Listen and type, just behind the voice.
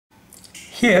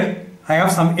Here I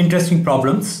have some interesting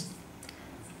problems.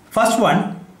 First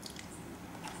one,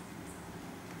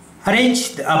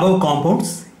 arrange the above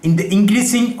compounds in the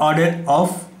increasing order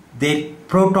of their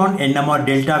proton NMR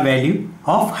delta value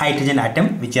of hydrogen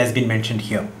atom, which has been mentioned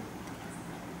here.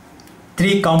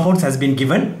 Three compounds has been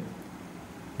given.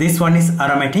 This one is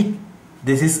aromatic,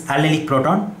 this is allylic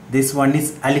proton, this one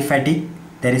is aliphatic.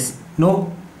 There is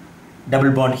no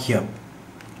double bond here.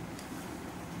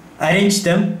 Arrange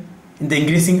them in the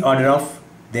increasing order of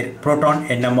their proton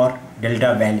NMR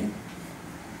delta value.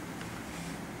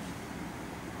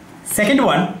 Second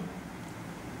one,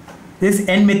 this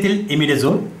N-methyl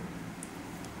imidazole.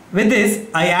 With this,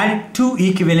 I add 2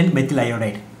 equivalent methyl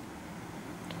iodide.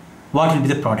 What will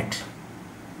be the product?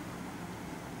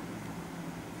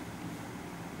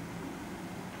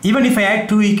 Even if I add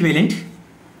 2 equivalent,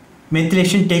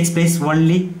 methylation takes place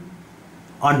only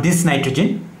on this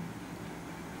nitrogen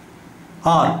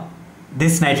or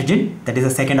this nitrogen, that is the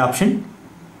second option.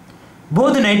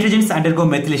 Both the nitrogens undergo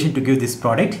methylation to give this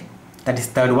product, that is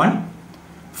third one.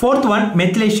 Fourth one,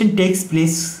 methylation takes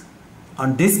place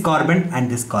on this carbon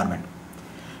and this carbon.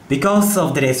 Because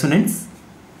of the resonance,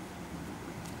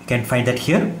 you can find that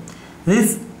here,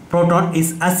 this proton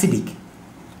is acidic,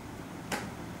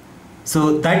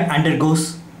 so that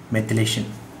undergoes methylation.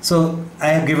 So I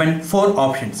have given 4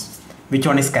 options. Which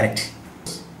one is correct?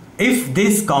 If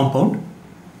this compound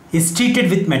is treated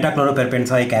with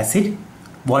metachloropropanzoic acid,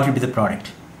 what will be the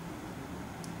product?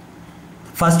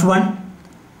 First one,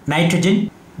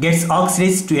 nitrogen gets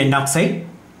oxidized to N oxide.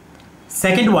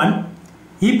 Second one,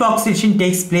 epoxidation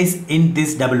takes place in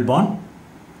this double bond.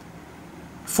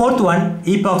 Fourth one,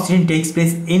 epoxidation takes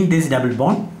place in this double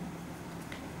bond.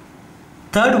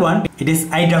 Third one, it is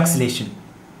hydroxylation.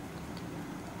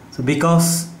 So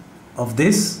because of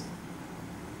this,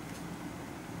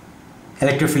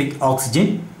 electrophilic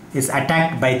oxygen is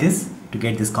attacked by this to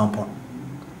get this compound.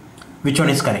 Which one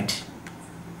is correct?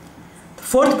 The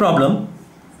fourth problem,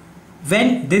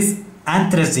 when this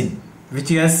anthracene, which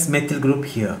has methyl group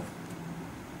here,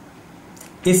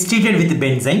 is treated with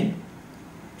benzene,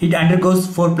 it undergoes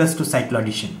 4+2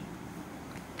 cycloaddition.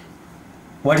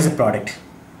 What is the product?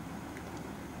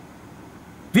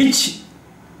 Which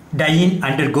diene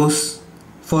undergoes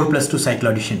 4+2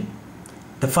 cycloaddition?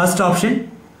 The first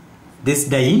option, this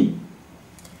diene.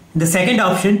 The second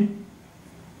option,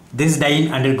 this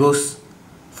diene undergoes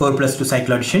 4+2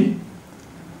 cycloaddition.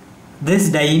 This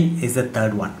diene is the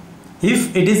third one.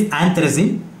 If it is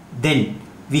anthracene, then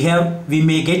we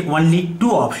may get only 2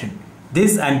 options.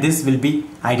 This and this will be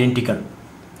identical.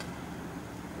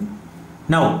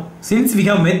 Now, since we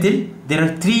have methyl, there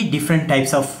are 3 different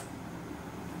types of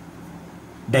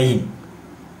diene.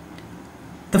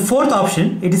 The fourth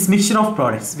option, it is mixture of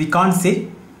products. We can't say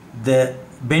the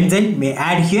benzene may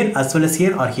add here as well as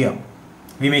here or here.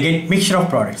 We may get mixture of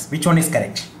products. Which one is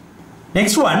correct?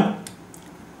 Next one,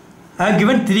 I have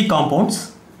given 3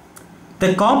 compounds.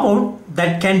 The compound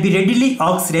that can be readily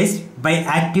oxidized by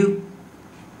active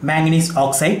manganese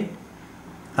oxide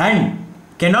and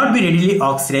cannot be readily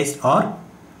oxidized or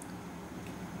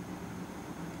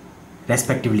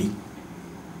respectively.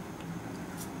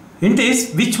 In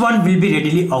this, which one will be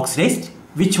readily oxidized,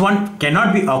 which one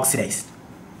cannot be oxidized?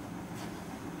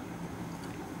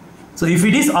 So if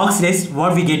it is oxidized,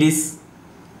 what we get is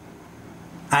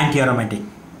anti-aromatic.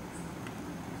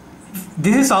 If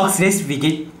this is oxidized, we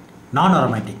get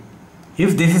non-aromatic.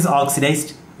 If this is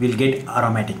oxidized, we will get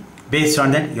aromatic. Based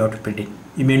on that, you have to predict.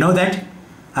 You may know that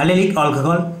allylic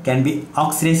alcohol can be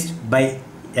oxidized by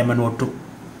MnO2.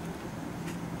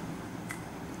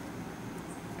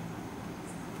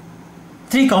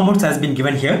 Three compounds has been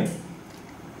given here.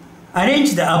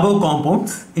 Arrange the above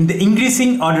compounds in the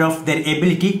increasing order of their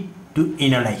ability to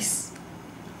enolize.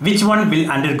 Which one will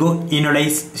undergo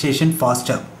enolization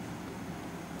faster?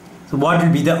 So what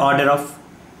will be the order of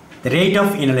the rate of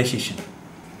enolization?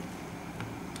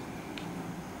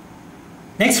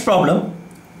 Next problem,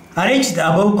 arrange the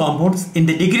above compounds in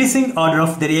the decreasing order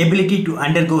of their ability to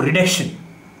undergo reduction.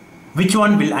 Which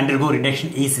one will undergo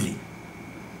reduction easily?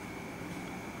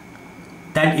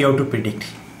 That you have to predict.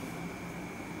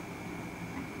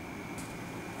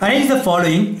 Arrange the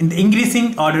following in the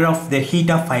increasing order of their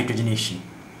heat of hydrogenation.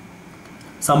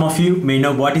 Some of you may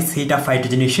know what is heat of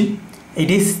hydrogenation. It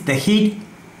is the heat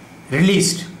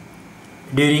released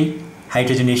during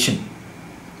hydrogenation.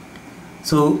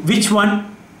 So which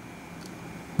one,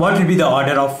 what will be the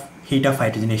order of heat of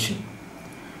hydrogenation?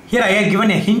 Here I have given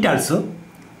a hint also.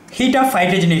 Heat of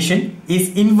hydrogenation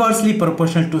is inversely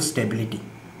proportional to stability.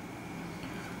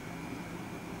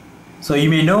 So you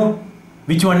may know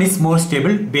which one is more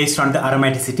stable based on the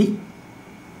aromaticity.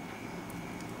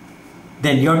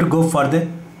 then you have to go for the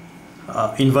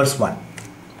inverse one.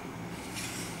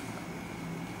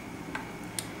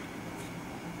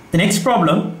 The next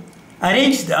problem,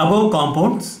 arrange the above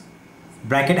compounds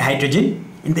bracket hydrogen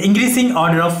in the increasing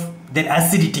order of their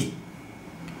acidity.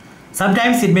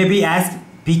 Sometimes it may be asked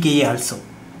pKa also.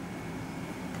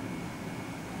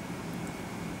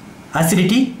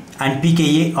 Acidity and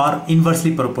pKa are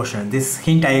inversely proportional. This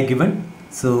hint I have given.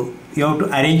 So you have to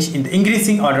arrange in the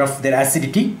increasing order of their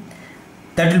acidity.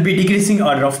 That will be decreasing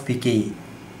order of pKa.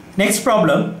 Next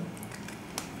problem.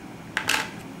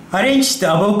 Arrange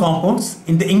the above compounds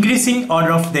in the increasing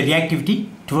order of their reactivity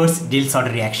towards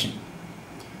Diels-Alder reaction.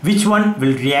 Which one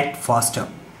will react faster?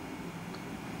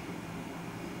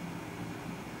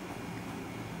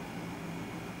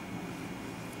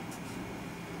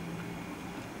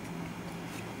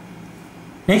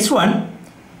 Next one,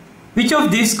 which of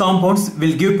these compounds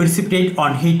will give precipitate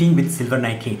on heating with silver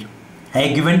nitrate? I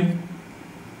have given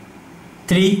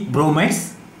 3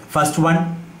 bromides. First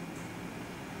one,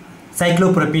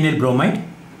 cyclopropenyl bromide.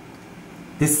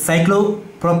 This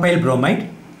cyclopropyl bromide.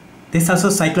 This also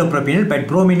cyclopropenyl, but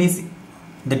bromine is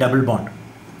the double bond.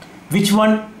 Which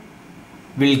one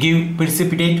will give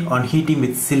precipitate on heating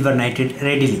with silver nitrate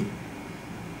readily?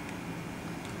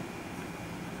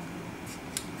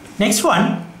 Next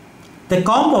one, the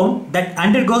compound that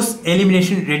undergoes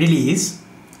elimination readily is,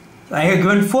 I have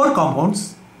given 4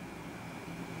 compounds.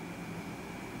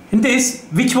 In this,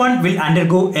 which one will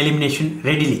undergo elimination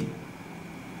readily?